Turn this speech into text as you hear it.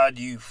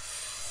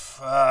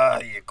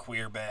God, you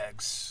queer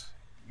bags.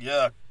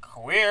 You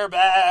queer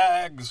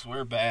bags.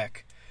 We're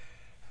back.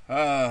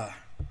 I'm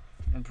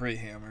pretty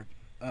hammered.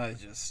 I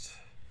just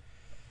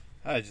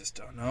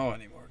don't know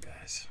anymore,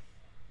 guys.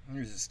 I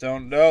just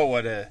don't know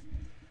what the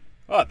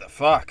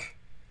fuck.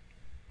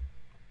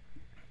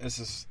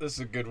 This is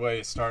a good way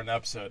to start an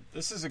episode.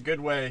 This is a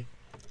good way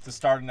to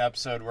start an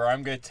episode where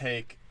I'm going to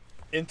take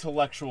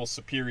intellectual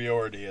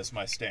superiority as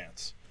my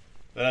stance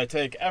that I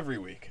take every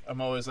week. I'm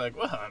always like,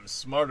 well, I'm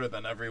smarter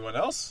than everyone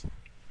else.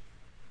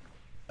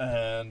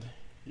 And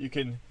you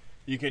can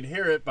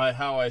hear it by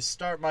how I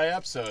start my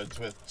episodes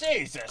with,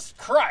 Jesus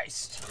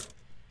Christ!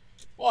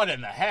 What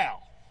in the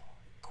hell?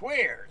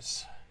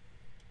 Queers.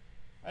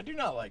 I do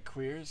not like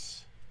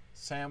queers,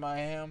 Sam I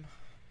am.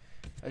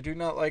 I do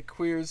not like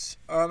queers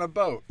on a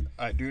boat.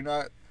 I do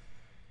not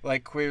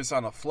like queers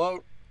on a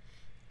float.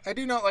 I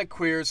do not like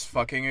queers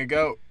fucking a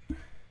goat.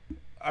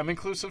 I'm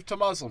inclusive to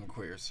Muslim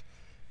queers.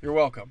 You're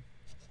welcome.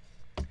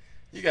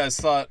 You guys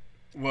thought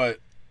what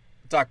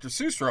Dr.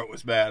 Seuss wrote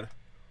was bad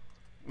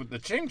with the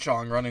Ching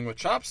Chong running with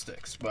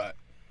chopsticks, but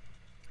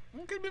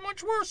it could be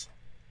much worse.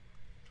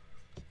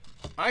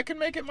 I can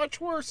make it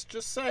much worse,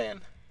 just saying.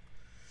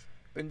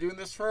 Been doing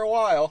this for a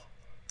while.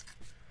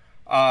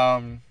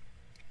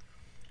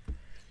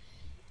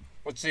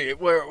 Let's see,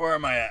 where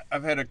am I at?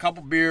 I've had a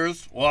couple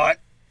beers. What?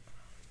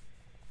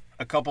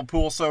 A couple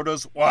pool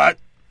sodas. What?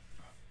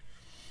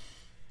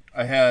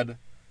 I had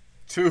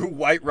 2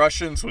 White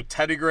Russians with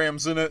Teddy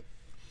Grahams in it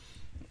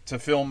to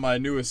film my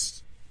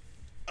newest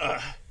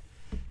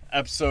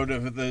episode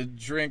of the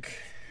drink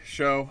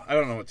show. I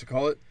don't know what to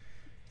call it.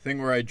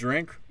 Thing where I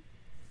drink.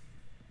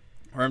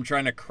 Where I'm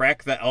trying to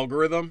crack the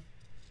algorithm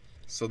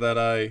so that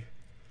I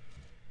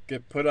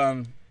get put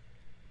on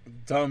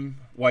dumb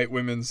white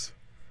women's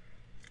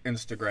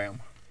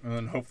Instagram. And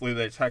then hopefully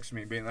they text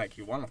me being like,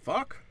 you want to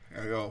fuck?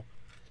 And I go,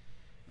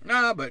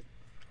 nah, but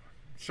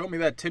show me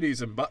that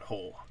titties and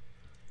butthole.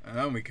 And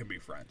then we can be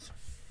friends.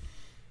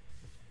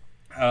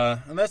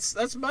 And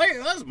that's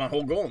my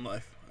whole goal in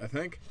life, I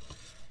think.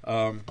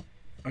 I'm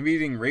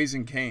eating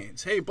Raising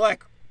Cane's. Hey,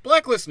 black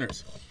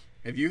listeners,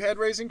 have you had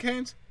Raising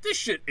Cane's? This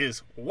shit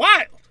is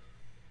wild.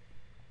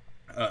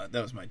 That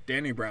was my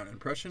Danny Brown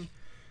impression.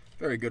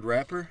 Very good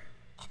rapper.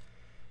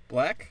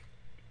 Black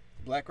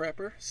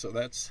rapper, so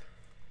that's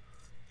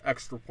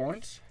extra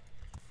points.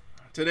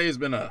 Today's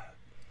been a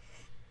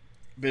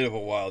bit of a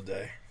wild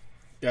day.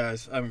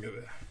 Guys, I'm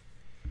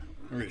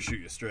gonna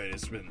shoot you straight.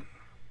 It's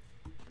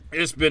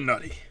been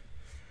nutty.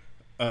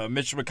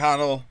 Mitch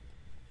McConnell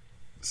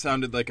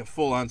sounded like a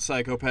full-on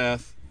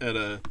psychopath at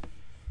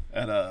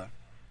a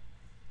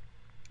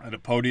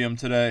podium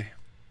today.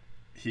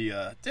 He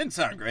didn't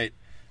sound great.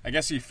 I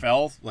guess he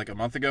fell like a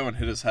month ago and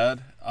hit his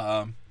head.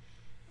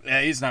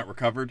 Yeah, he's not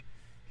recovered.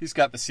 He's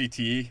got the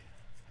CTE.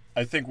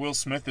 I think Will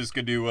Smith is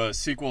going to do a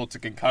sequel to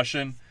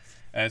Concussion,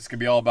 and it's going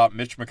to be all about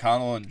Mitch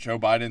McConnell and Joe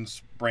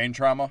Biden's brain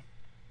trauma.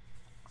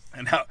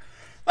 And how,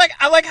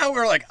 I like how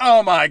we're like,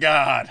 oh my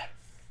God,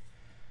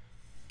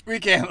 we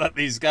can't let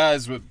these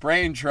guys with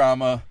brain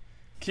trauma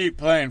keep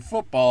playing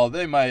football.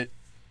 They might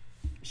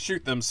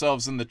shoot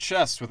themselves in the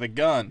chest with a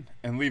gun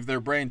and leave their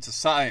brain to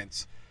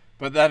science.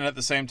 But then at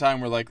the same time,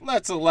 we're like,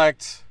 let's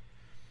elect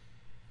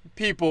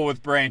people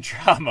with brain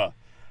trauma.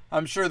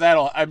 I'm sure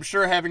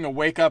having to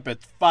wake up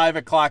at 5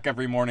 o'clock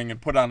every morning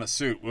and put on a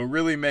suit will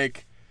really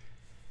make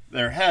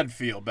their head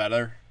feel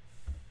better.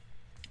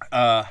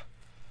 I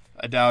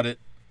doubt it.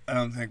 I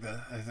don't think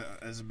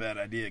that's a bad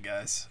idea,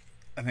 guys.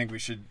 I think we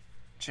should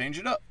change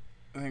it up.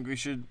 I think we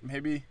should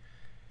maybe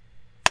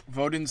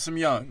vote in some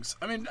youngs.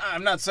 I mean,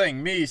 I'm not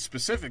saying me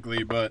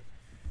specifically, but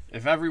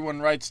if everyone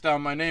writes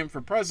down my name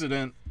for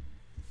president,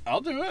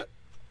 I'll do it.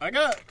 I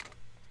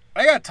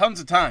got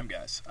tons of time,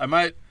 guys. I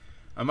might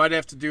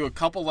have to do a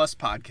couple less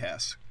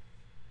podcasts.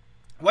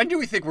 When do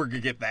we think we're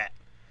going to get that?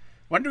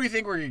 When do we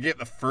think we're going to get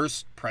the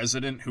first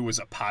president who was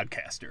a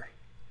podcaster?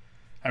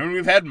 I mean,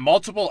 we've had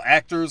multiple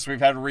actors. We've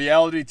had a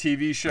reality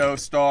TV show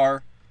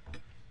star.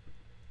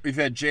 We've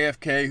had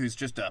JFK, who's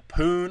just a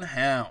poon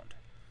hound.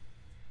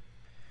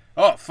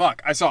 Oh,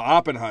 fuck. I saw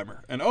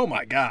Oppenheimer, and oh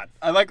my God.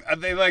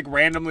 They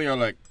randomly are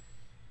like,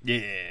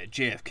 yeah,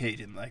 JFK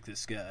didn't like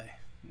this guy.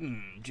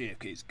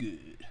 JFK's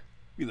good.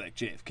 We like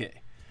JFK.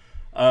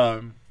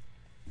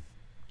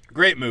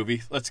 Great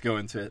movie. Let's go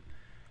into it.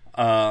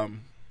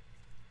 I'm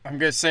going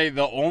to say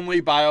the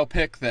only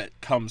biopic that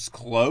comes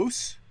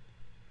close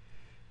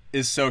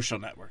is Social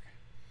Network.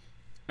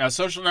 Now,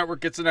 Social Network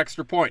gets an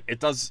extra point.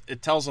 It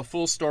tells a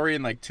full story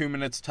in like 2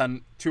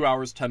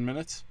 hours, 10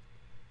 minutes.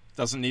 It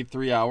doesn't need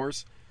 3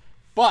 hours.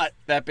 But,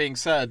 that being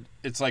said,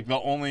 it's like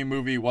the only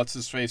movie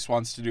What's-His-Face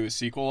wants to do a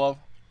sequel of.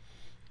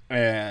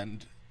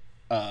 And,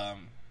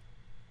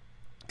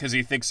 because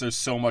he thinks there's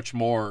so much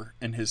more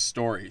in his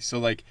story. So,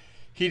 like,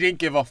 he didn't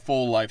give a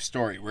full life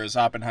story, whereas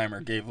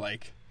Oppenheimer gave,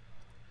 like,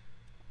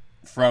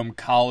 from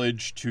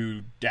college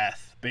to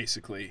death,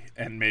 basically,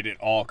 and made it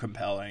all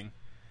compelling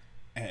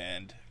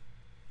and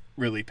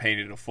really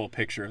painted a full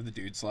picture of the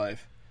dude's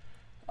life.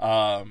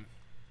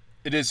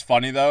 It is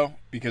funny, though,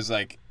 because,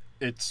 like,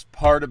 it's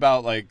part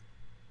about like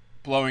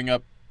blowing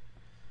up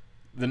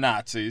the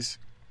Nazis.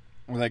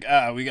 We're like,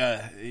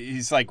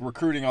 he's like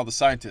recruiting all the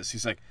scientists.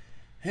 He's like,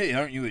 hey,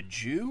 aren't you a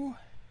Jew?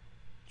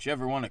 Do you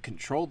ever want to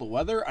control the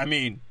weather? I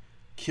mean,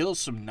 kill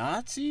some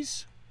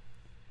Nazis?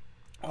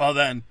 Well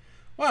then,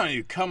 why don't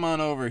you come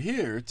on over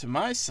here to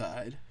my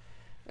side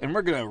and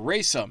we're going to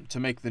race them to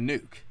make the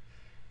nuke.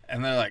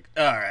 And they're like,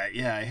 all right,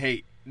 yeah, I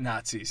hate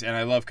Nazis and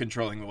I love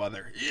controlling the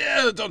weather.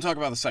 Yeah, don't talk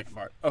about the second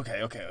part.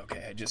 Okay.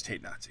 I just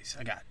hate Nazis.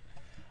 I got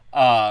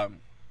it.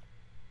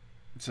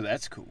 So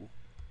that's cool.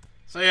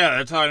 So yeah,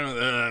 they're talking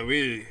about,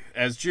 we,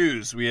 as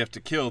Jews, we have to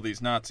kill these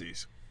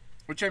Nazis.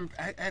 Which I'm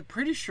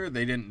pretty sure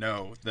they didn't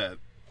know that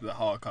the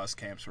Holocaust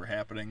camps were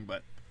happening,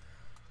 but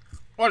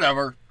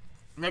whatever.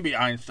 Maybe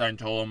Einstein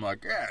told him,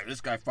 like, yeah, this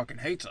guy fucking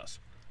hates us.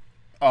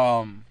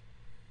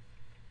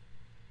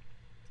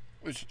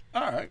 Which,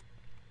 alright.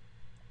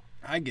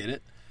 I get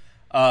it.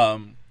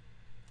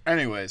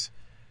 Anyways.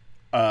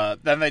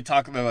 Then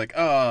they're like,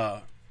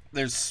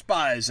 there's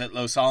spies at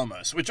Los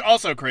Alamos. Which,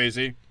 also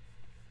crazy.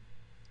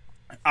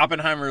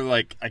 Oppenheimer,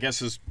 like, I guess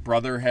his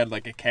brother had,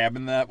 like, a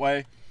cabin that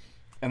way.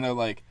 And they're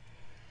like,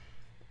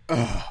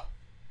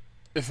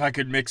 if I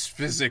could mix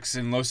physics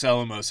in Los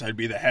Alamos, I'd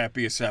be the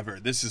happiest ever.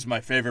 This is my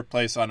favorite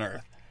place on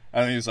Earth.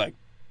 And he's like,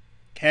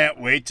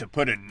 can't wait to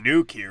put a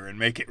nuke here and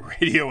make it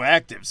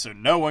radioactive so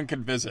no one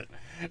can visit.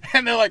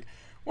 And they're like,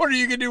 what are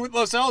you going to do with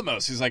Los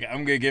Alamos? He's like,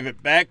 I'm going to give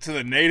it back to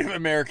the Native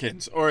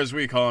Americans, or as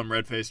we call them,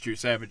 red-faced Jew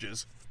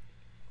savages.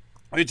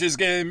 Which is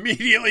going to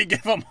immediately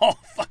give them all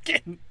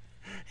fucking...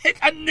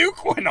 a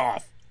nuke went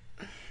off.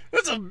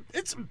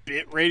 It's a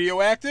bit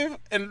radioactive,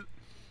 and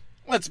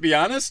let's be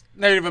honest,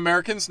 Native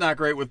Americans not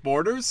great with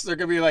borders. They're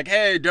gonna be like,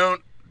 hey,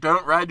 don't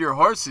ride your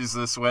horses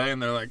this way,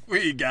 and they're like,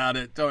 we got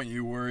it, don't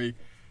you worry,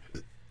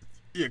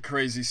 you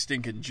crazy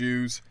stinking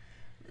Jews.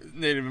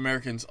 Native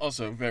Americans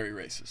also very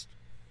racist,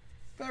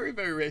 very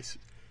very racist.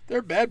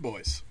 They're bad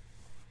boys.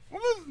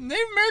 Well,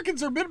 Native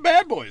Americans are a bit of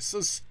bad boys.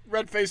 Those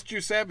red-faced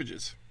Jew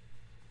savages.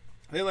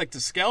 They like to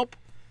scalp.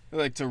 They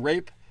like to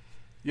rape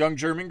young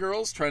German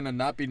girls trying to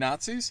not be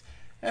Nazis,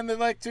 and they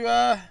like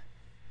to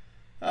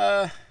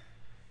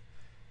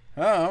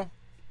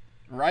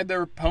ride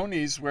their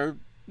ponies where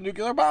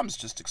nuclear bombs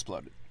just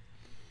exploded.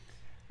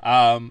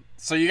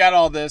 So you got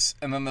all this,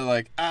 and then they're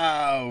like,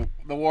 the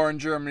war in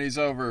Germany's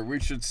over,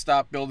 we should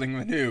stop building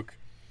the nuke.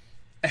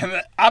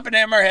 And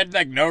Oppenheimer had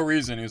like no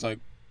reason. He was like,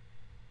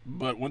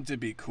 but wouldn't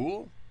it be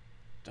cool?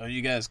 Don't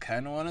you guys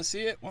kind of want to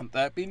see it? Wouldn't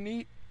that be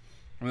neat?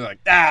 And we're like,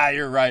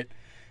 you're right.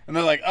 And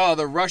they're like,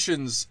 the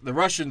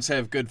Russians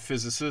have good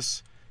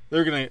physicists.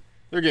 They're gonna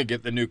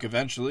get the nuke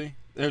eventually.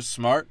 They're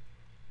smart.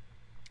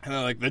 And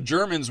they're like, the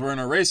Germans we're in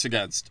a race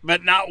against.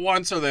 But not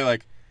once are they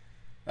like,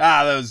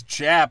 those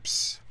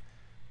chaps,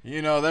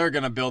 they're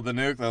gonna build the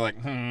nuke. They're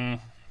like,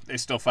 they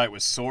still fight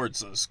with swords,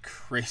 those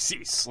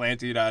crazy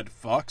slanty-eyed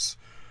fucks.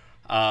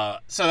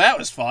 So that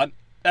was fun.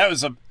 That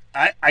was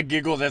I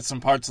giggled at some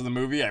parts of the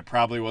movie I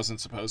probably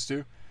wasn't supposed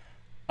to.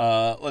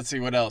 Let's see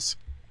what else.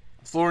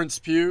 Florence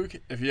Pugh,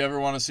 if you ever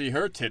want to see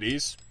her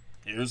titties,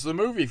 here's the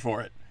movie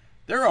for it.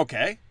 They're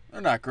okay.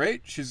 They're not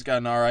great. She's got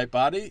an alright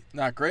body.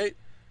 Not great.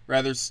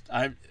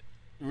 I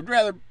would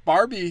rather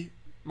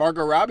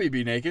Margot Robbie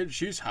be naked.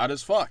 She's hot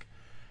as fuck.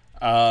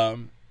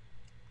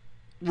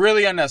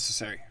 Really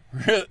unnecessary.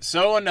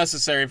 So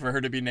unnecessary for her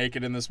to be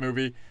naked in this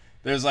movie.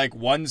 There's like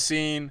one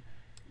scene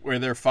where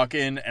they're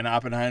fucking and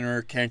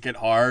Oppenheimer can't get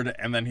hard,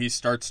 and then he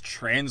starts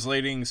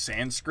translating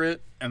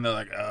Sanskrit, and they're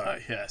like,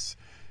 yes.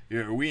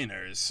 Your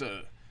wiener is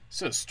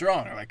so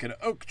strong, like an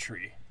oak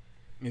tree.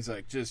 He's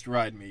like, just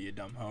ride me, you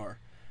dumb whore.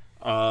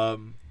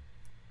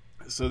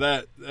 So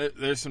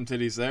there's some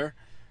titties there.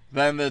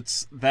 Then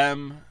that's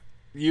them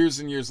years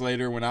and years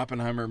later when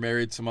Oppenheimer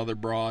married some other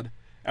broad,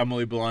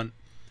 Emily Blunt,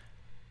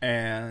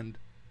 and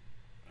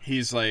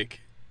he's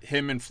like,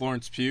 him and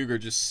Florence Pugh are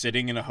just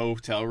sitting in a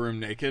hotel room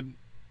naked.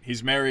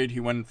 He's married,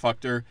 he went and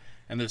fucked her,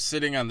 and they're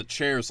sitting on the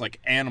chairs like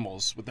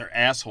animals with their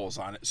assholes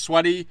on it.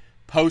 Sweaty,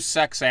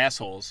 post-sex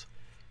assholes.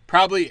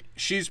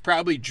 She's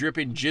probably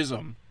dripping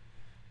jism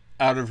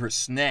out of her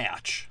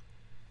snatch.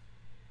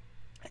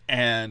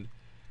 And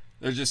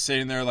they're just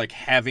sitting there like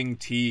having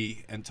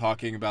tea and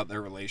talking about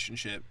their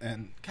relationship.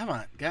 And come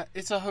on,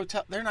 it's a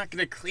hotel. They're not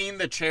going to clean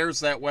the chairs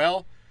that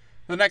well.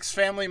 The next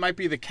family might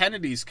be the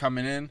Kennedys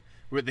coming in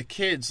with the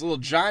kids. Little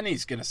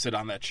Johnny's going to sit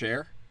on that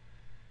chair.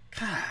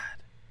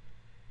 God,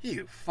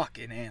 you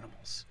fucking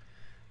animals.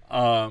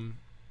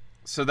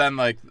 So then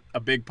like a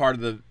big part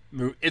of the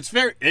movie,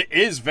 it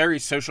is very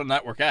Social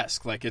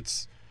Network-esque. Like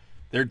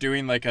they're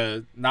doing like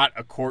not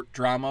a court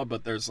drama,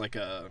 but there's like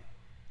a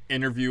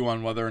interview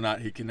on whether or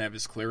not he can have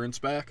his clearance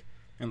back.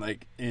 And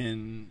like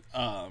in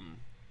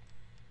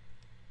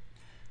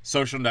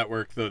Social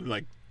Network, the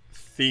like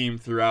theme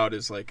throughout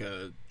is like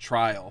a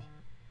trial.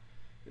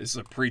 Is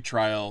a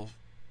pre-trial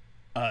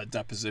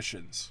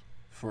depositions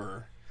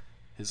for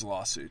his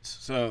lawsuits.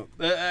 So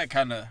that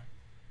kind of,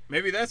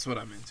 maybe that's what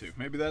I'm into.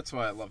 Maybe that's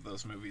why I love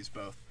those movies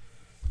both.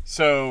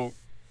 So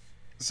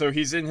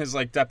he's in his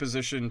like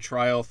deposition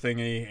trial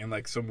thingy in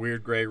like some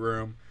weird gray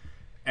room,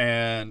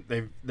 And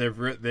they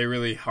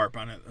really harp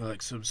on it. They're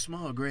like, some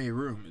small gray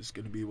room is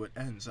going to be what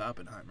ends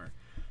Oppenheimer.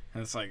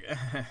 And it's like,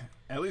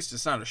 at least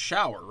it's not a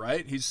shower,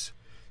 right? He's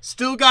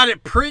still got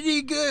it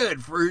pretty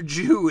good for a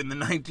Jew in the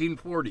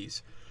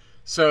 1940s.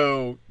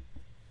 So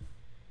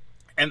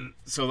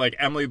like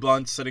Emily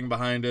Blunt's sitting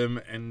behind him,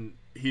 and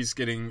he's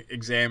getting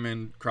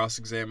examined,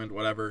 cross-examined,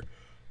 whatever,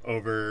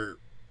 over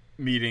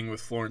meeting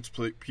with Florence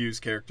Pugh's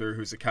character,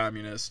 who's a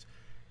communist.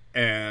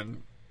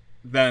 And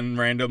then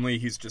randomly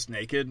he's just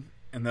naked.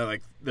 And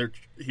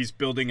he's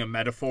building a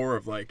metaphor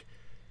of like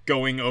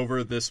going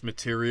over this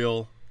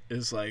material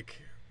is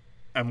like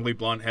Emily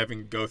Blunt having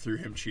to go through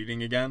him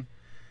cheating again.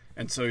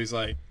 And so he's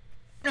like,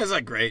 it's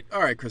like, great.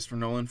 All right, Christopher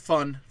Nolan,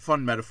 fun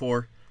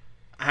metaphor.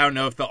 I don't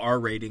know if the R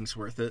rating's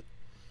worth it.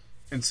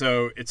 And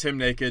so it's him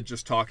naked,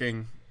 just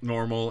talking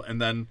normal. And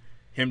then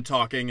him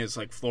talking is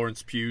like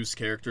Florence Pugh's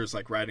character is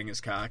like riding his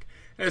cock.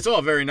 And it's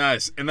all very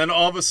nice. And then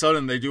all of a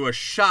sudden they do a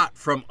shot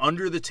from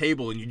under the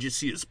table and you just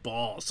see his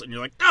balls. And you're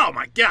like, oh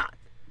my God.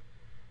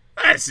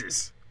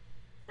 This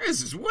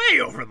is way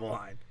over the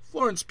line.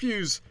 Florence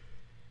Pugh's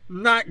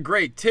not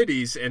great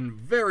titties and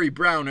very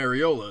brown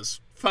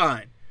areolas.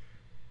 Fine.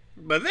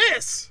 But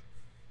this,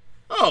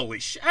 holy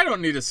shit, I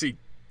don't need to see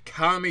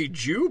commie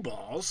Jew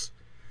balls.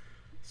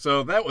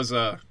 So that was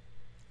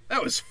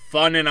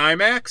fun in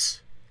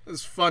IMAX. It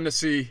was fun to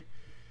see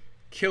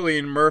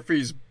Cillian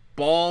Murphy's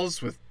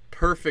balls with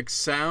perfect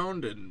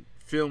sound and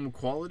film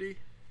quality.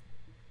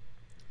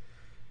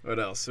 What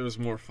else? There was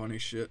more funny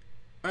shit.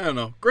 I don't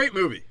know. Great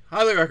movie.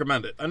 Highly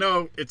recommend it. I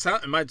know it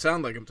might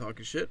sound like I'm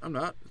talking shit. I'm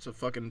not. It's a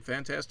fucking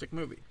fantastic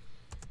movie.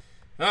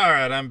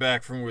 Alright, I'm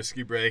back from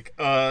whiskey break.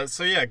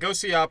 So yeah, go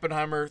see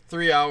Oppenheimer.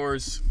 3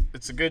 hours.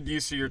 It's a good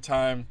use of your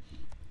time.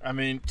 I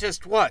mean,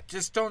 just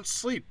don't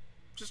sleep.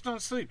 Just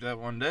don't sleep that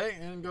one day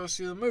and go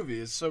see the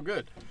movie. It's so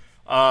good.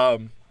 Yeah,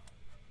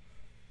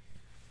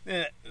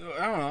 I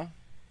don't know.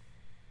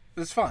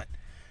 It's fine.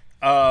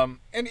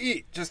 And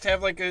eat. Just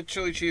have like a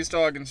chili cheese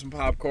dog and some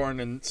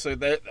popcorn, and so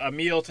that a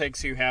meal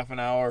takes you half an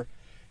hour.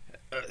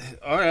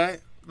 All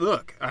right.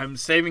 Look, I'm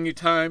saving you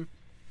time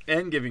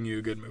and giving you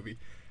a good movie.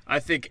 I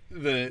think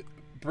the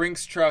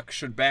Brinks truck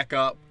should back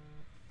up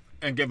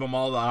and give them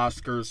all the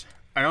Oscars.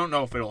 I don't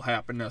know if it'll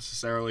happen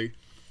necessarily,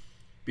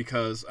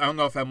 because I don't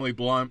know if Emily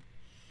Blunt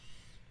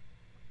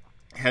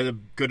had a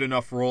good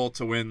enough role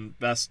to win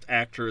Best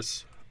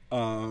Actress.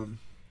 Cillian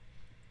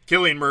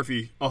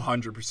Murphy,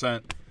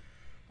 100%.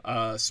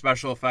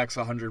 Special effects,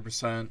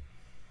 100%.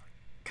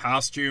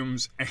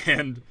 Costumes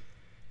and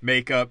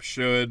makeup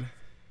should.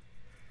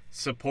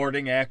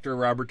 Supporting actor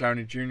Robert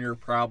Downey Jr.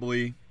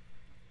 probably.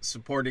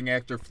 Supporting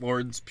actor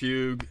Florence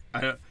Pugh.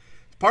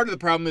 Part of the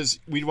problem is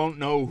we won't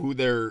know who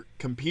they're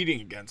competing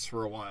against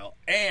for a while,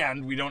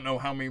 and we don't know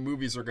how many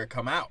movies are going to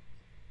come out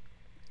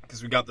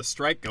because we got the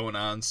strike going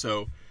on.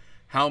 So,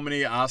 how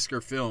many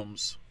Oscar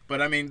films?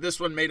 But I mean, this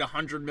one made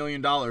 $100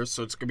 million,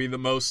 so it's going to be the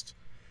most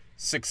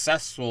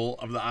successful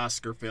of the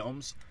Oscar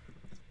films.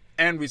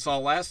 And we saw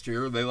last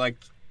year I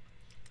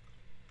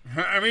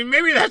mean,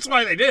 maybe that's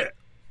why they did it.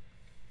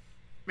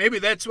 Maybe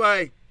that's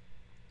why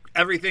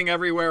Everything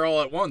Everywhere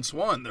All at Once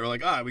won. They're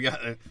like, we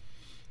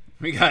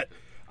got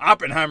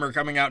Oppenheimer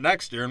coming out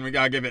next year, and we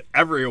got to give it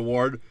every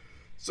award.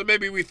 So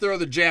maybe we throw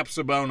the Japs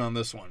a bone on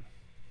this one.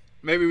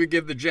 Maybe we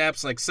give the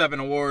Japs like 7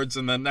 awards,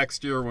 and then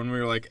next year when we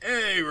were like,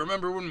 hey,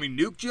 remember when we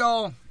nuked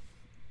y'all?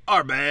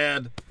 Our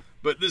bad.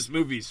 But this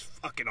movie's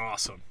fucking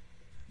awesome.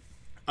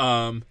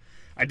 I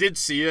did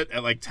see it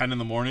at like 10 in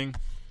the morning.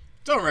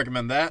 Don't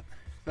recommend that.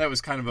 That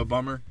was kind of a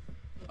bummer.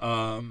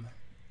 Yeah,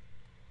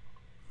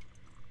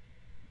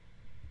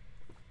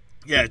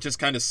 it just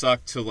kind of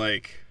sucked to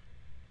like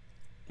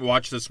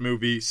watch this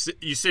movie.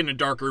 You sit in a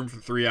dark room for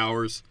 3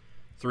 hours,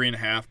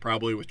 3.5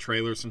 probably, with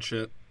trailers and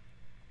shit.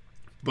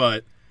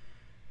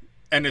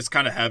 And it's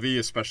kind of heavy,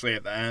 especially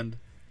at the end.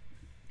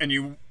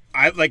 And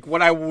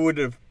what I would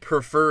have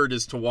preferred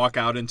is to walk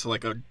out into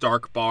like a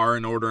dark bar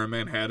and order a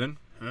Manhattan.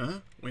 Huh?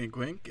 Wink,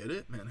 wink. Get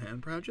it?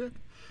 Manhattan Project.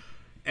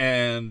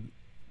 And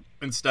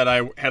instead,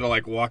 I had to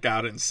like walk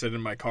out and sit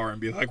in my car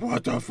and be like,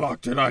 "What the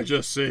fuck did I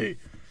just see?"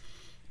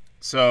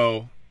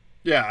 So,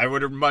 yeah, I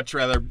would have much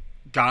rather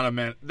gone a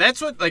man.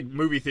 That's what like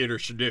movie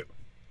theaters should do.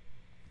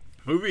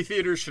 Movie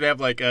theaters should have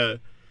like a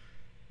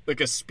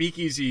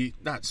speakeasy,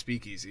 not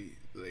speakeasy,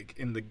 like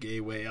in the gay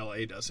way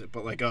LA does it,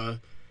 but like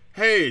a,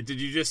 hey, did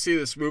you just see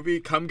this movie?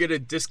 Come get a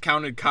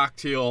discounted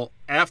cocktail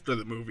after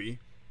the movie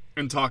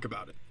and talk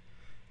about it.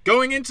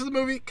 Going into the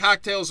movie,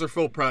 cocktails are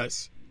full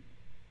price.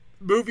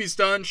 Movie's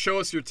done, show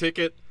us your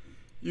ticket.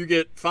 You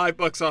get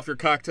 $5 off your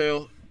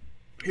cocktail.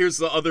 Here's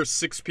the other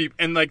 6 people.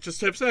 And like just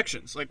have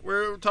sections. Like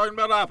we're talking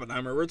about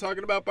Oppenheimer. We're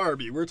talking about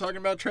Barbie. We're talking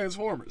about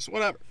Transformers.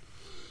 Whatever.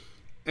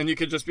 And you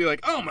could just be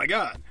like, oh my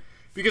God.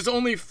 Because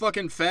only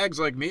fucking fags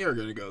like me are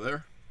going to go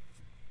there.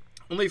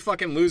 Only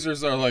fucking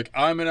losers are like,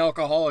 I'm an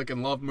alcoholic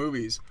and love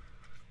movies.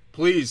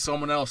 Please,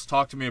 someone else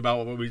talk to me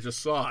about what we just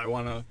saw. I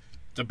want to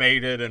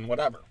debate it and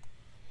whatever.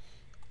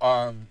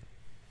 I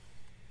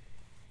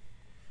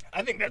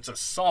think that's a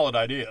solid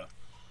idea.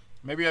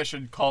 Maybe I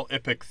should call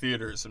Epic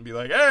Theaters and be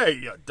like, hey,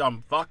 you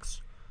dumb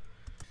fucks.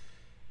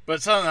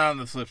 But something on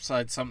the flip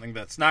side, something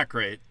that's not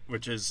great,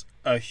 which is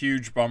a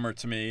huge bummer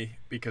to me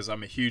because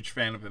I'm a huge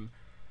fan of him.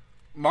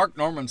 Mark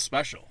Norman's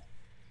special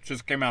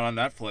just came out on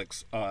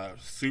Netflix.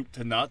 Soup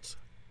to Nuts.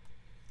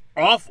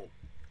 Awful.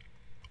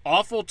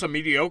 Awful to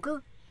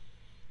mediocre?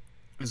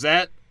 Is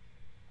that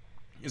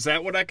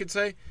what I could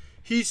say?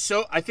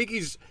 I think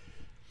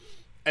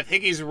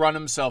he's run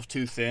himself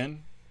too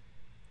thin.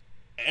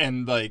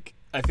 And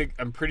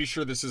I'm pretty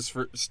sure this is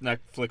for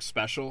Netflix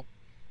special.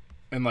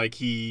 And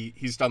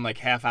he's done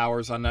half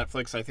hours on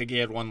Netflix. I think he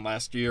had one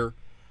last year.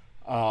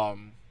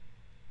 And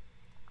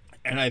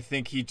I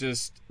think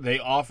they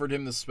offered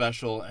him the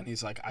special and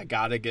he's like, I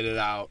gotta get it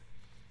out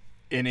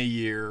in a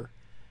year.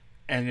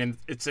 And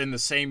it's in the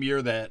same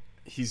year that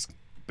he's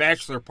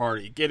bachelor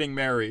party, getting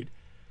married,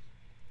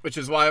 which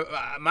is why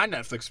my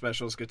Netflix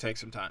specials could take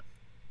some time.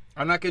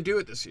 I'm not going to do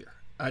it this year.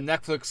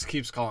 Netflix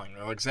keeps calling.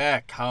 They're like,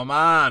 Zach, come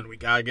on. We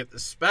got to get the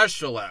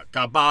special out.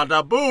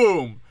 Kabada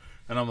boom.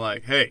 And I'm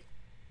like, hey,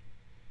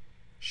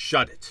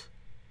 shut it.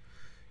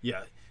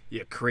 Yeah,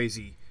 you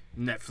crazy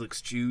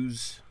Netflix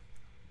Jews.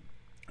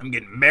 I'm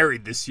getting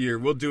married this year.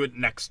 We'll do it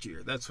next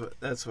year. That's what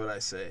I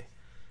say.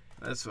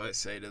 That's what I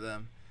say to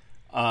them.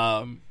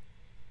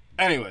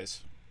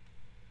 Anyways,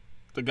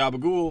 the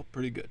Gabagool,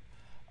 pretty good.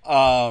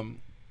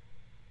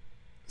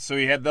 So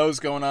he had those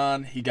going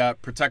on. He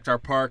got Protect Our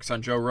Parks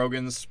on Joe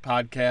Rogan's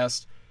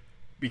podcast.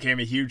 Became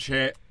a huge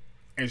hit.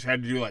 He's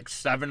had to do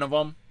 7 of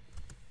them.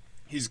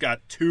 He's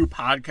got 2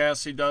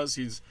 podcasts he does.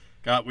 He's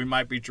got We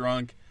Might Be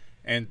Drunk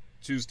and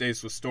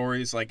Tuesdays with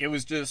Stories. It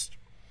was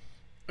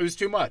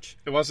too much.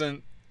 There was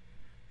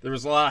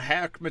a lot of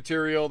hack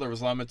material. There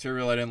was a lot of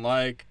material I didn't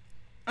like.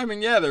 I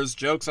mean, yeah, there's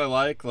jokes I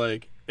like.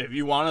 If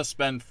you want to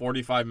spend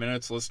 45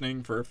 minutes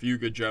listening for a few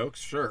good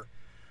jokes, sure.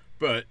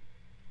 But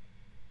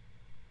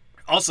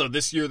also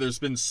this year there's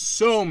been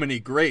so many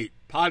great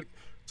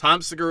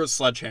Tom Segura's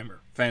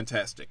Sledgehammer,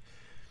 fantastic.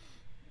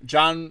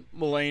 John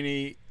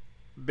Mulaney,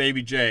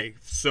 Baby J,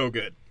 so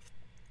good.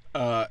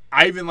 I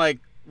even like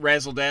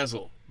Razzle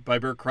Dazzle by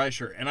Bert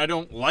Kreischer, and I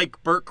don't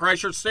like Bert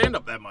Kreischer's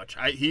stand-up that much.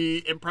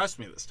 He impressed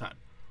me this time.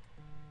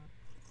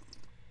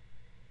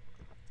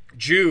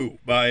 Jew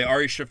by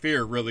Ari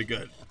Shaffir, really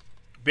good.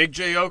 Big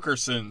J.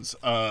 Okerson's,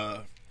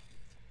 I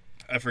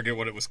forget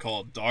what it was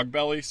called, Dog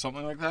Belly,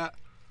 something like that.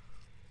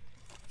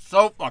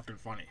 So fucking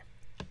funny.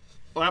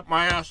 Laugh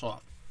my ass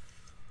off.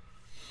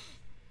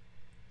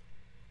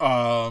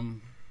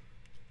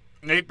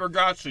 Nate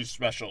Bargatze's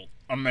special,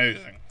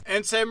 amazing.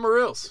 And Sam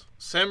Morril's.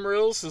 Sam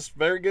Morril's is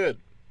very good.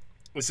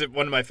 Was it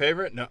one of my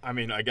favorite? No, I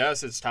mean, I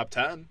guess it's top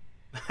 10.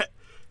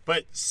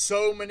 But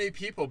so many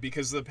people,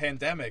 because of the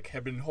pandemic,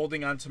 have been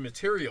holding on to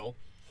material.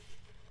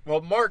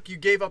 Well, Mark, you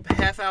gave up a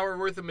half hour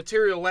worth of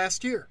material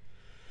last year.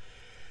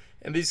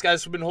 And these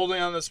guys have been holding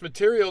on this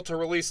material to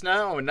release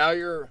now, and now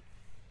you're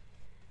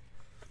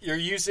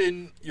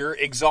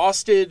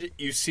exhausted,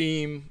 you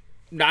seem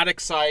not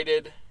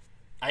excited.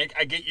 I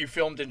get you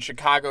filmed in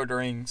Chicago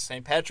during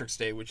St. Patrick's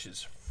Day, which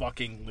is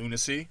fucking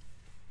lunacy.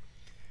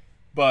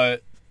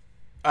 But,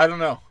 I don't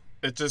know.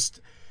 It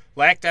just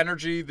lacked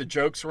energy, the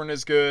jokes weren't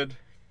as good.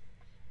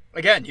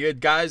 Again, you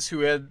had guys who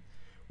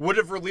would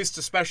have released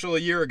a special a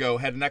year ago,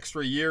 had an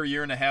extra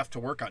year and a half to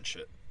work on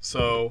shit.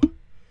 So,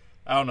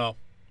 I don't know.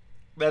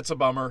 That's a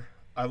bummer.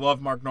 I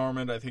love Mark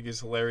Norman. I think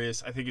he's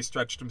hilarious. I think he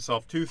stretched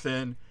himself too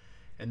thin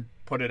and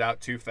put it out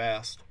too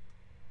fast.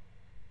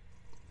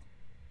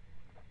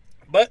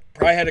 But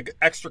probably had an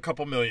extra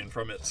couple million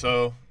from it,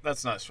 so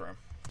that's nice for him.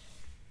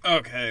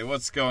 Okay,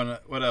 what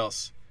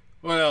else?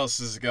 What else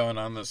is going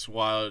on in this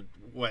wild,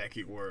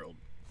 wacky world?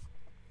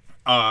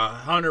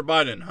 Hunter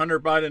Biden. Hunter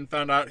Biden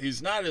found out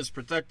he's not as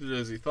protected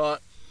as he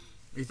thought.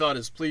 He thought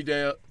his plea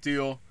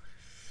deal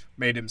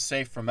made him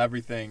safe from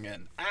everything,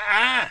 and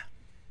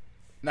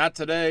not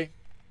today.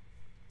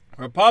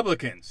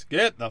 Republicans,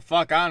 get the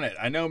fuck on it.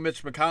 I know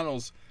Mitch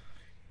McConnell's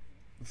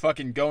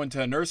fucking going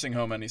to a nursing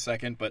home any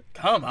second, but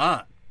come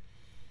on.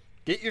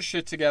 Get your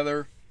shit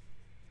together.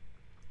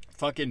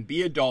 Fucking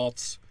be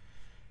adults.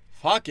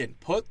 Fucking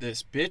put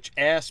this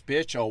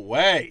bitch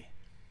away.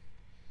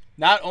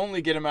 Not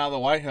only get him out of the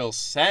White House,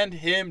 send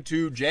him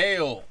to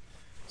jail.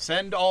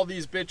 Send all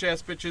these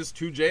bitches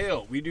to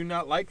jail. We do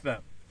not like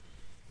them.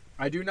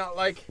 I do not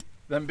like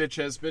them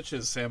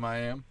bitches, Sam I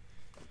am.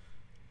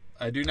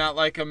 I do not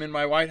like them in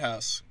my White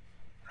House.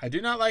 I do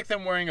not like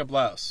them wearing a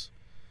blouse.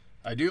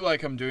 I do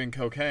like them doing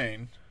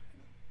cocaine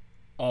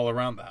all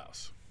around the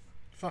house.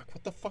 Fuck,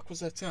 what the fuck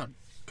was that sound?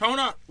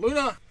 Kona!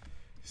 Luna!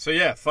 So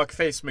yeah,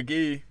 fuckface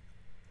McGee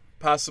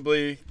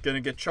possibly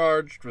gonna get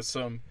charged with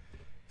some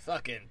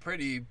fucking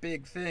pretty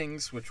big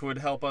things, which would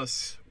help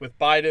us with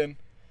Biden.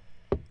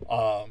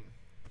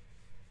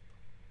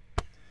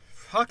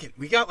 Fuck it,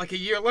 we got like a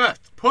year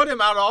left. Put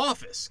him out of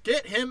office.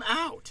 Get him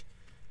out.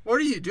 What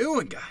are you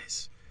doing,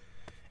 guys?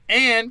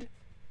 And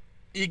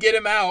you get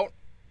him out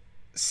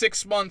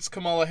 6 months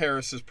Kamala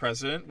Harris is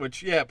president,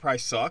 which, yeah, probably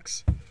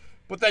sucks.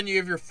 But then you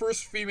have your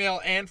first female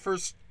and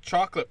first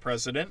chocolate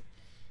president.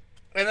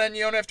 And then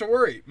you don't have to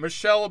worry.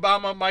 Michelle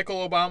Obama,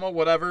 Michael Obama,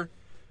 whatever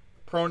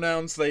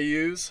pronouns they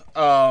use,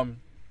 they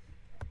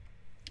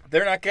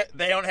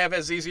don't have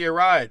as easy a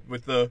ride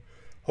with the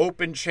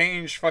hope and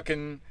change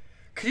fucking.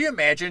 Can you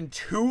imagine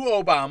two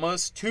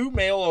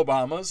male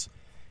Obamas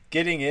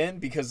getting in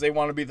because they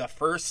want to be the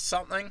first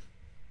something?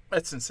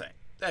 That's insane.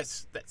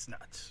 That's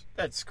nuts.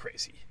 That's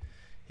crazy.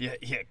 Yeah,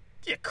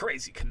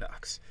 crazy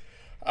Canucks.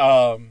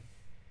 So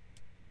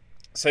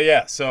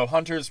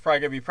Hunter's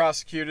probably going to be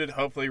prosecuted.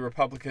 Hopefully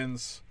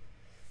Republicans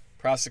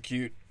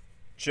prosecute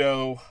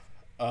Joe,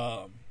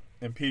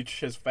 impeach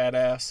his fat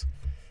ass.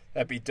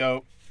 That'd be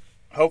dope.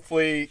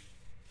 Hopefully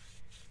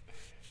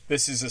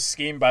this is a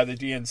scheme by the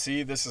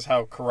DNC. This is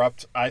how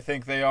corrupt I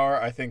think they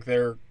are. I think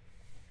they're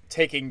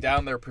taking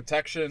down their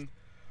protection.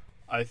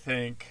 I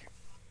think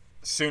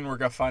soon we're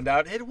going to find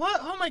out.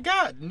 Oh my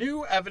God,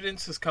 new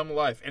evidence has come to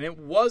life. And it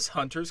was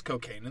Hunter's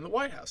cocaine in the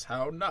White House.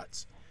 How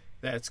nuts.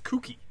 That's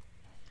kooky.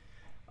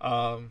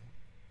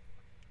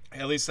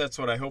 At least that's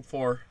what I hope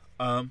for.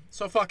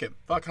 So fuck him.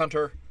 Fuck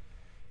Hunter.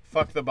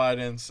 Fuck the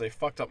Bidens. They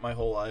fucked up my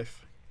whole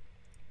life.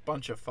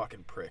 Bunch of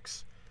fucking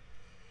pricks.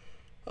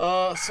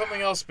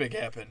 Something else big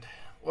happened.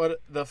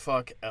 What the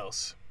fuck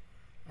else?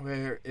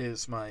 Where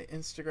is my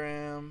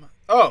Instagram?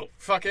 Oh,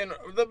 fucking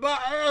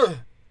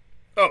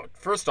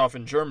first off,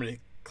 in Germany,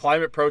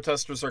 climate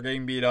protesters are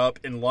getting beat up.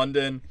 In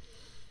London,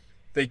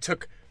 they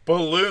took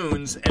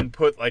balloons and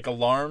put like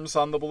alarms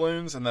on the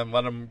balloons and then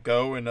let them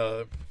go in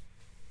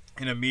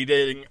a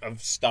meeting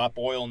of Stop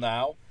Oil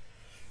Now.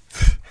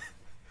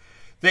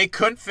 They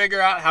couldn't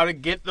figure out how to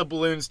get the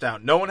balloons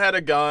down. No one had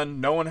a gun.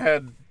 No one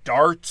had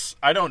darts.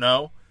 I don't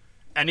know.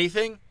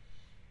 Anything.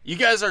 You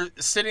guys are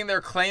sitting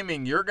there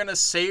claiming you're going to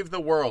save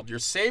the world. You're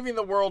saving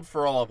the world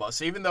for all of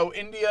us. Even though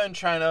India and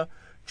China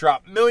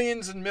drop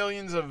millions and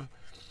millions of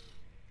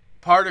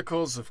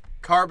particles of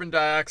carbon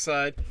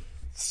dioxide.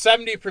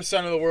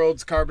 70% of the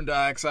world's carbon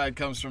dioxide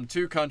comes from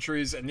two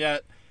countries, and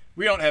yet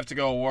we don't have to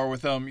go to war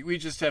with them. We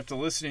just have to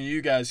listen to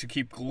you guys who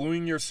keep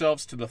gluing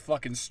yourselves to the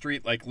fucking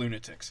street like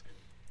lunatics.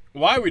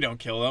 Why we don't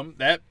kill them,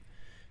 that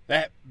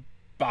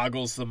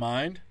boggles the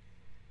mind.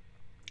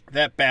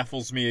 That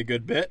baffles me a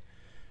good bit.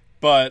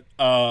 But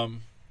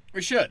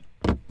we should.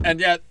 And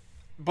yet,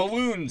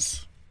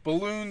 balloons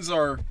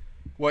are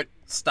what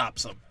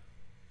stops them.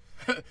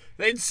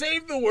 They'd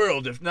save the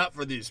world if not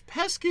for these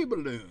pesky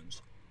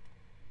balloons.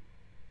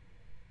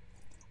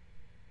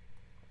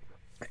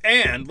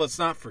 And let's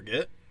not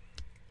forget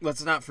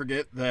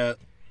that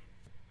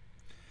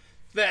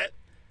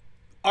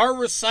our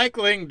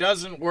recycling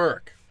doesn't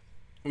work.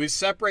 We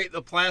separate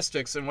the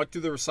plastics, and what do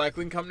the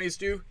recycling companies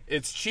do?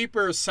 It's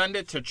cheaper to send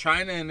it to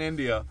China and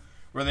India,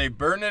 where they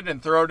burn it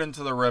and throw it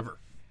into the river.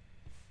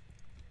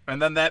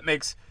 And then that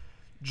makes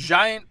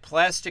giant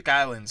plastic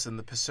islands in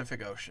the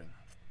Pacific Ocean.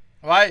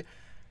 Why?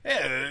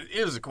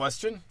 Here's a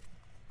question.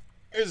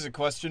 Here's a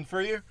question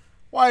for you.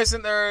 Why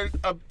isn't there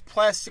a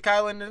plastic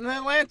island in the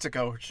Atlantic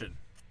Ocean?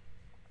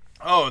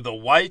 Oh, the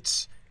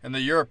whites and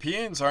the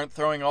Europeans aren't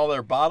throwing all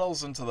their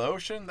bottles into the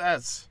ocean?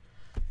 That's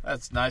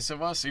nice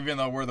of us, even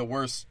though we're the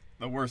worst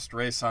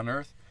race on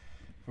earth.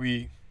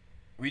 We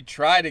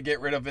try to get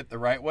rid of it the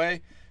right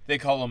way. They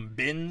call them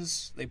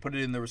bins. They put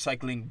it in the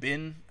recycling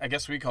bin. I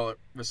guess we call it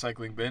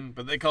recycling bin,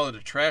 but they call it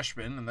a trash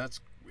bin, and that's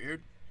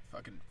weird.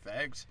 Fucking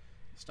fags.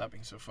 Stop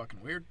being so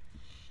fucking weird.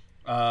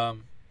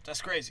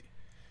 That's crazy.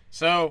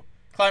 So,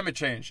 climate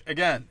change.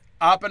 Again,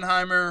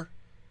 Oppenheimer,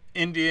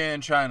 India,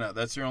 and China.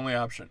 That's your only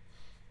option.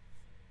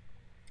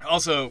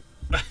 Also,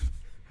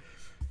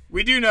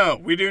 we do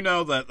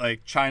know that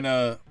like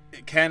China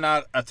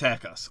cannot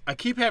attack us. I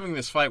keep having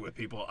this fight with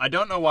people. I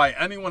don't know why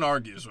anyone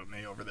argues with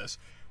me over this.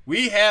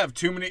 We have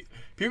too many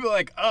people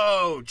like,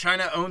 oh,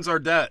 China owns our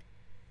debt.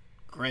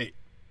 Great.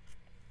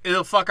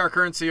 It'll fuck our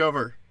currency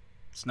over.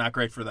 It's not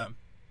great for them.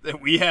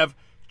 We have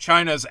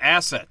China's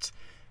assets.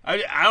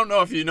 I don't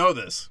know if you know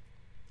this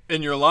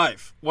in your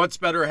life. What's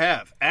better to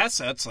have?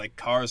 Assets like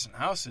cars and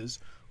houses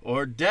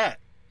or debt?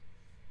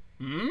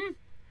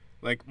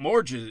 Like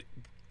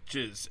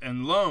mortgages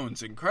and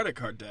loans and credit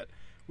card debt.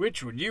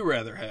 Which would you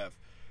rather have?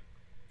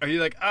 Are you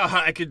like,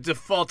 I could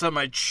default on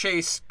my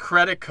Chase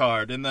credit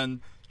card and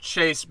then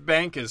Chase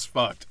Bank is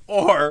fucked?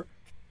 Or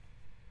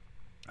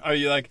are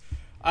you like,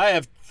 I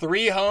have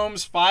 3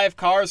 homes, 5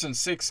 cars, and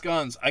 6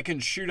 guns. I can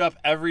shoot up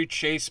every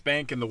Chase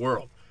Bank in the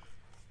world.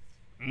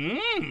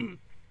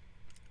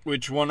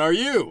 Which one are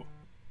you?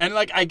 And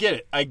like, I get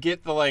it. I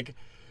get the like,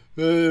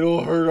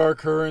 it'll hurt our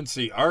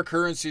currency. Our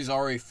currency's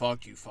already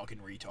fucked, you fucking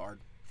retard.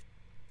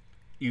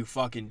 You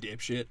fucking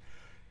dipshit.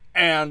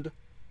 And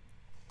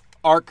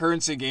our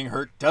currency getting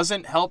hurt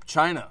doesn't help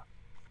China.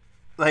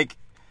 Like,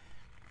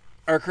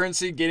 our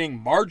currency getting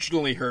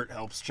marginally hurt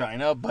helps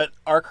China, but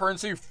our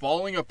currency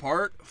falling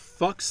apart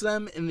fucks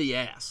them in the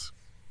ass.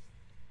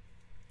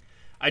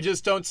 I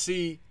just don't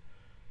see.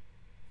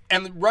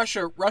 And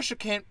Russia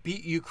can't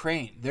beat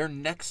Ukraine. They're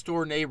next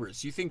door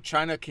neighbors. You think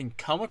China can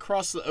come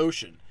across the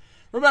ocean?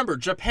 Remember,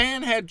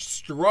 Japan had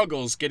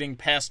struggles getting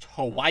past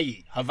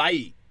Hawaii.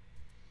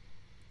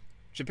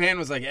 Japan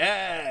was like,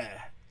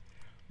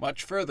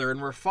 much further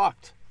and we're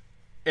fucked.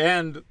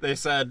 And they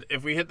said,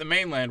 if we hit the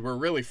mainland, we're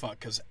really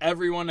fucked because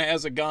everyone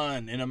has a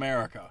gun in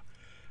America.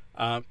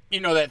 You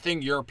know that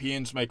thing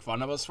Europeans make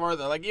fun of us for?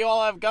 They're like, you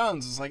all have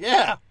guns. It's like,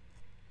 yeah.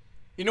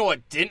 You know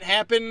what didn't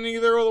happen in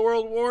either of the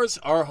world wars?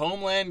 Our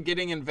homeland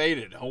getting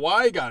invaded.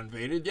 Hawaii got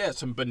invaded. Yeah,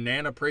 some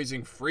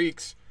banana-praising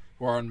freaks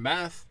who are on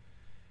meth.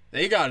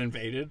 They got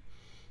invaded.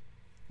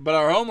 But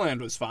our homeland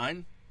was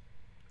fine.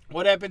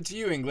 What happened to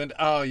you, England?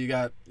 Oh, you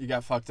got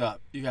fucked up.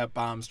 You got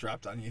bombs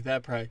dropped on you.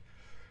 That probably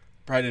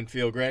didn't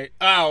feel great.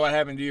 Oh, what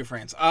happened to you,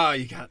 France? Oh,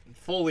 you got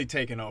fully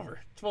taken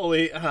over.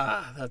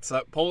 That's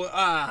up. Poland.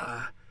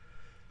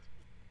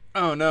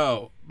 Oh,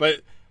 no.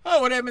 But,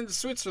 what happened to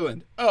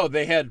Switzerland? Oh,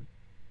 they had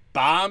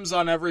bombs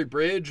on every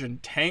bridge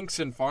and tanks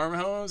and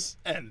farmhouse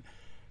and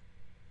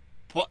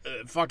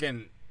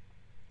fucking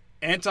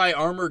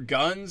anti-armor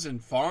guns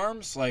and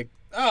farms. Like,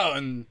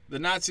 and the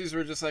Nazis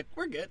were just like,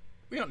 we're good.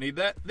 We don't need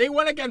that. They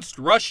went against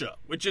Russia,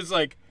 which is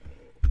like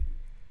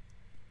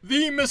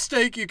the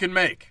mistake you can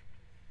make.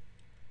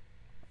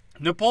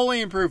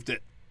 Napoleon proved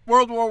it.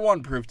 World War I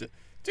proved it.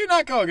 Do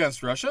not go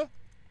against Russia.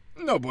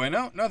 No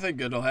bueno. Nothing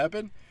good will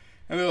happen.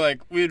 And they're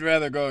like, we'd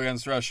rather go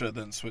against Russia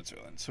than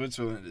Switzerland.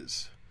 Switzerland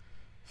is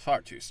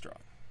far too strong.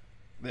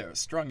 They're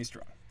strong.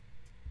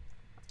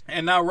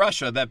 And now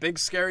Russia, that big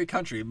scary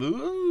country,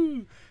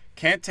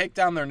 can't take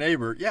down their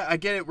neighbor. Yeah, I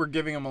get it. We're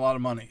giving them a lot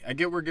of money. I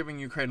get we're giving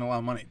Ukraine a lot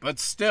of money. But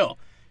still,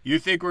 you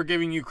think we're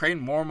giving Ukraine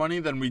more money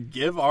than we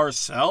give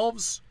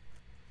ourselves?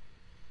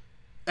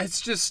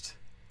 It's just,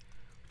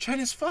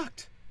 China's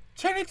fucked.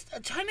 China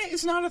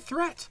is not a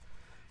threat.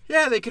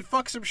 Yeah, they could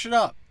fuck some shit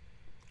up.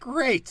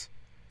 Great.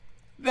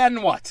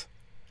 Then what?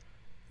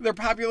 Their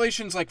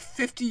population's like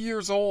 50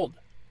 years old.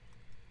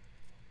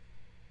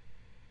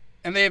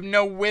 And they have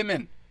no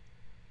women.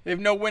 They have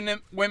no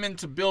women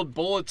to build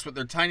bullets with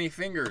their tiny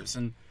fingers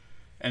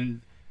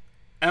and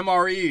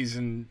MREs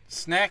and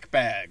snack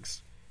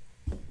bags.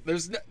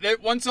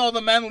 Once all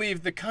the men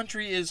leave, the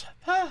country is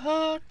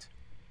fucked.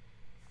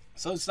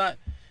 So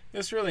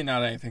it's really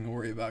not anything to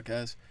worry about,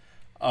 guys.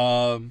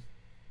 What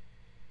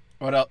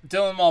else?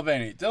 Dylan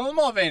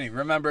Mulvaney.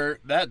 Remember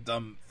that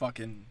dumb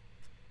fucking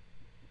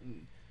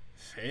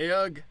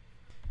fag?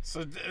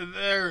 So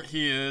there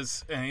he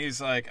is, and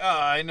he's like,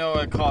 I know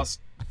it cost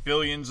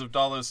billions of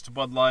dollars to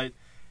Bud Light,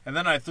 and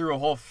then I threw a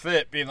whole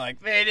fit being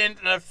like, they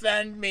didn't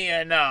defend me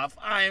enough.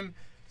 I'm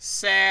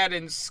sad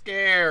and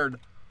scared.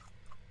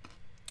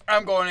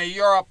 I'm going to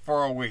Europe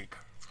for a week.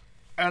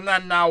 And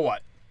then now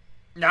what?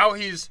 Now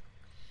he's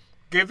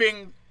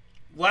giving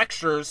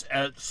lectures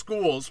at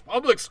schools,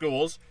 public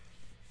schools,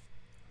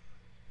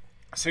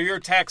 so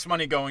your tax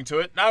money going to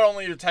it. Not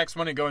only your tax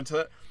money going to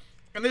it,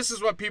 and this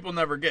is what people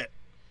never get,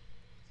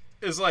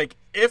 is like,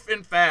 if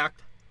in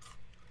fact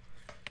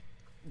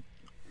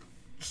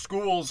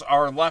schools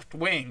are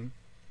left-wing,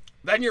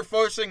 then you're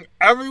forcing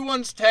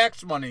everyone's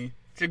tax money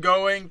to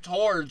going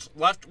towards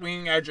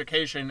left-wing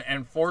education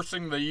and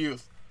forcing the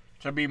youth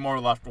to be more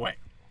left-wing.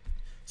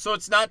 So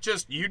it's not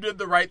just you did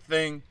the right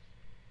thing,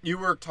 you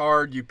worked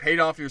hard, you paid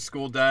off your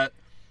school debt,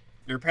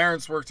 your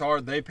parents worked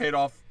hard, they paid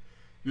off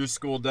your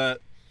school debt.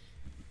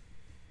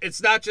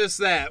 It's not just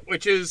that,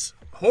 which is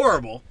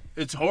horrible.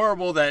 It's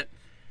horrible that,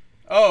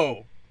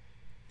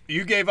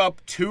 you gave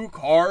up 2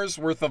 cars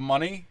worth of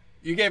money.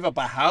 You gave up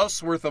a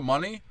house worth of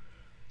money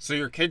so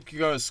your kid could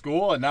go to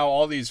school, and now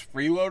all these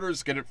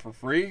freeloaders get it for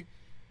free.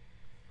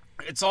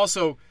 It's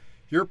also,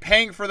 you're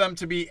paying for them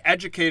to be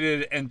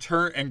educated and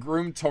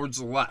groomed towards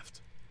the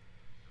left,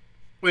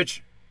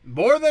 which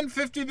more than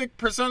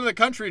 50% of the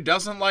country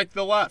doesn't like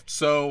the left.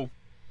 So,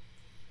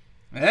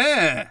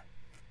 that's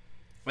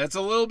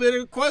a little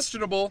bit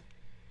questionable.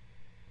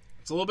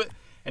 It's a little bit.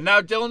 And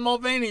now Dylan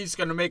Mulvaney's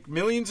going to make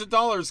millions of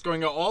dollars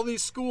going to all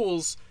these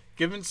schools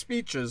giving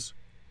speeches.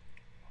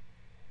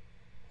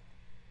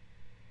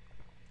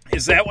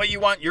 Is that what you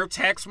want your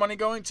tax money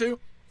going to?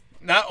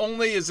 Not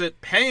only is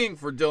it paying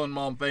for Dylan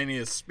Mulvaney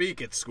to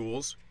speak at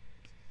schools,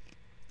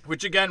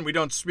 which again we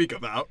don't speak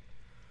about,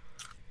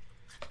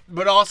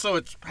 but also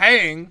it's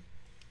paying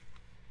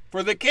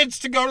for the kids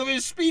to go to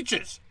these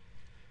speeches,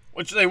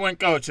 which they wouldn't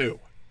go to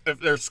if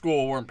their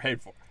school weren't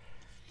paid for.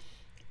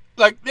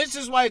 Like, this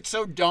is why it's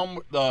so dumb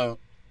with the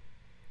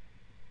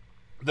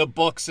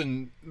books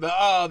and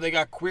they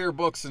got queer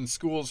books in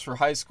schools for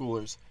high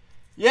schoolers.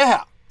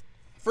 Yeah.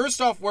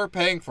 First off, we're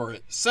paying for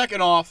it.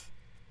 Second off,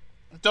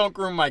 don't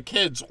groom my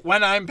kids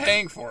when I'm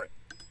paying for it.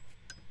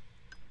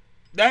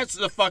 That's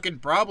the fucking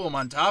problem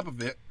on top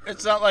of it.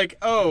 It's not like,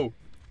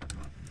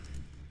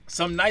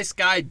 some nice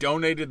guy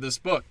donated this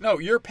book. No,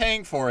 you're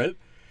paying for it,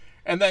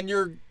 and then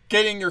you're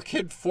getting your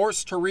kid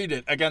forced to read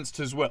it against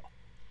his will.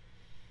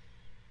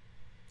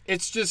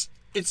 It's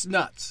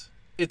nuts.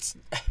 It's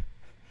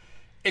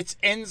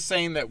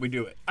insane that we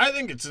do it. I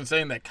think it's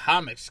insane that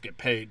comics get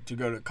paid to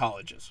go to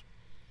colleges.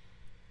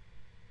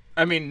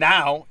 I mean,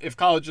 now, if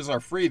colleges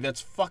are free,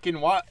 that's fucking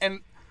wild.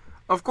 And,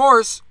 of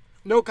course,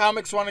 no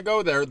comics want to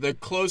go there the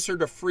closer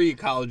to free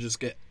colleges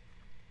get.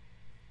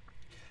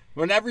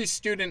 When every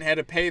student had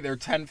to pay their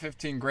 10,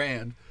 15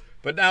 grand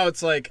But now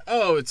it's like,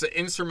 oh, it's an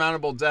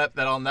insurmountable debt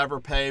that I'll never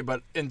pay,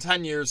 but in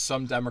 10 years,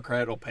 some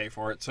Democrat will pay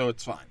for it, so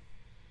it's fine.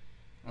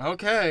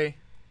 Okay.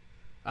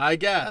 I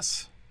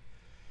guess.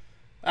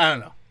 I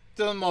don't know.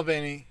 Dylan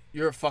Mulvaney,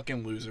 you're a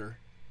fucking loser.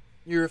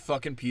 You're a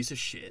fucking piece of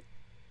shit.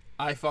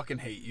 I fucking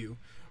hate you.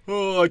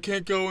 Oh, I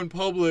can't go in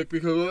public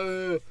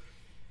because...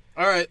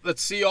 Alright,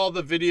 let's see all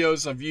the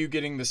videos of you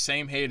getting the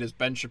same hate as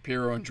Ben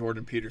Shapiro and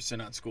Jordan Peterson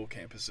on school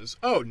campuses.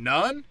 Oh,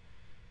 none?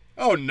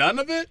 Oh, none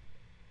of it?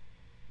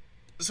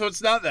 So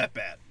it's not that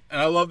bad. And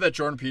I love that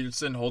Jordan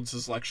Peterson holds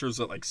his lectures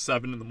at like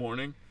 7 in the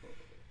morning.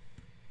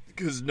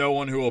 Because no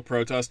one who will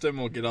protest him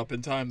will get up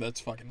in time.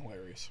 That's fucking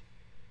hilarious.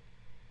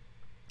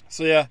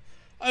 So yeah,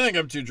 I think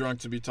I'm too drunk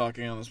to be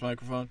talking on this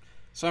microphone.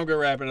 So I'm going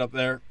to wrap it up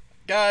there.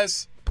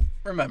 Guys,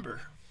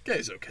 remember,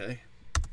 gay's okay.